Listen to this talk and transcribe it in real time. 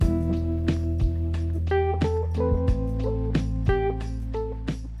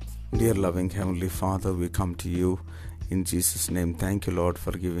Dear loving Heavenly Father, we come to you in Jesus' name. Thank you, Lord,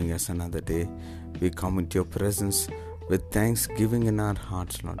 for giving us another day. We come into your presence with thanksgiving in our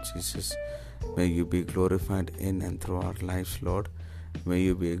hearts, Lord Jesus. May you be glorified in and through our lives, Lord. May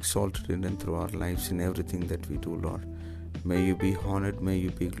you be exalted in and through our lives in everything that we do, Lord. May you be honored, may you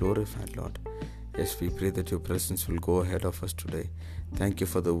be glorified, Lord. Yes, we pray that your presence will go ahead of us today. Thank you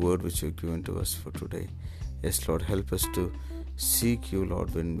for the word which you've given to us for today. Yes, Lord, help us to seek you,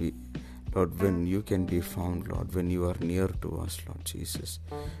 Lord, when you can be found, Lord, when you are near to us, Lord Jesus.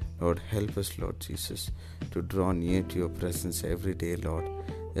 Lord, help us, Lord Jesus, to draw near to your presence every day, Lord.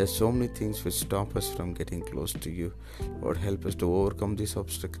 There are so many things which stop us from getting close to you. Lord, help us to overcome these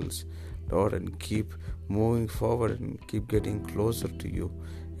obstacles, Lord, and keep moving forward and keep getting closer to you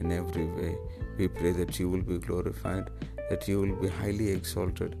in every way. We pray that you will be glorified, that you will be highly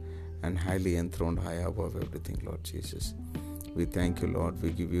exalted and highly enthroned high above everything, Lord Jesus. We thank you, Lord.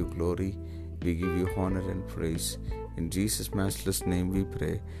 We give you glory. We give you honor and praise. In Jesus' matchless name we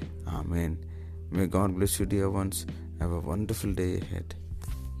pray. Amen. May God bless you, dear ones. Have a wonderful day ahead.